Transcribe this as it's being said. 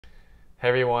Hey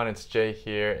everyone, it's Jay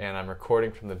here, and I'm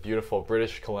recording from the beautiful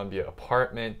British Columbia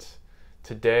apartment.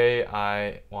 Today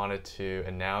I wanted to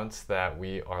announce that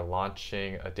we are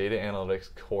launching a data analytics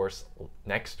course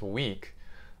next week,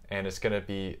 and it's going to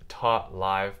be taught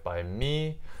live by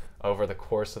me over the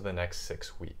course of the next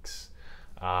 6 weeks.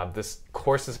 This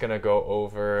course is going to go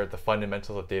over the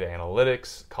fundamentals of data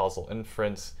analytics, causal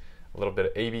inference, a little bit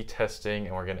of A/B testing,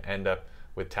 and we're going to end up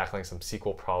with tackling some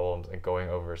SQL problems and going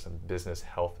over some business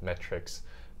health metrics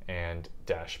and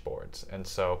dashboards. And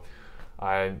so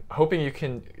I'm hoping you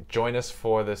can join us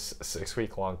for this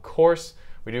 6-week-long course.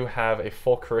 We do have a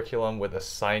full curriculum with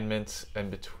assignments in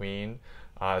between,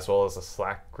 as well as a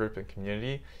Slack group and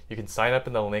community. You can sign up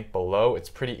in the link below. It's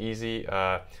pretty easy.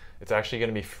 It's actually going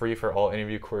to be free for all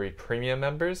Interview Query Premium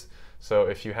members. So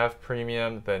if you have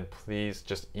Premium, then please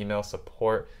just email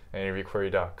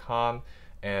support@interviewquery.com,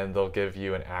 and they'll give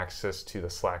you an access to the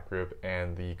Slack group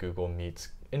and the Google Meets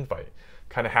invite.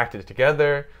 Kind of hacked it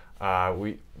together.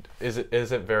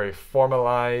 Isn't very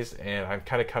formalized, and I'm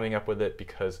kind of coming up with it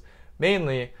because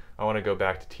mainly I want to go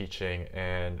back to teaching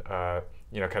and kind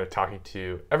of talking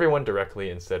to everyone directly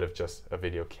instead of just a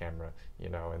video camera,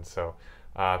 And so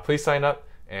please sign up,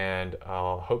 and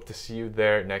I'll hope to see you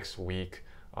there next week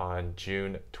on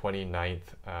June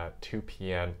 29th at 2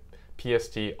 p.m.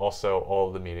 PST. Also, all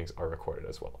of the meetings are recorded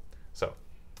as well. So,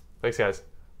 thanks guys.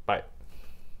 Bye.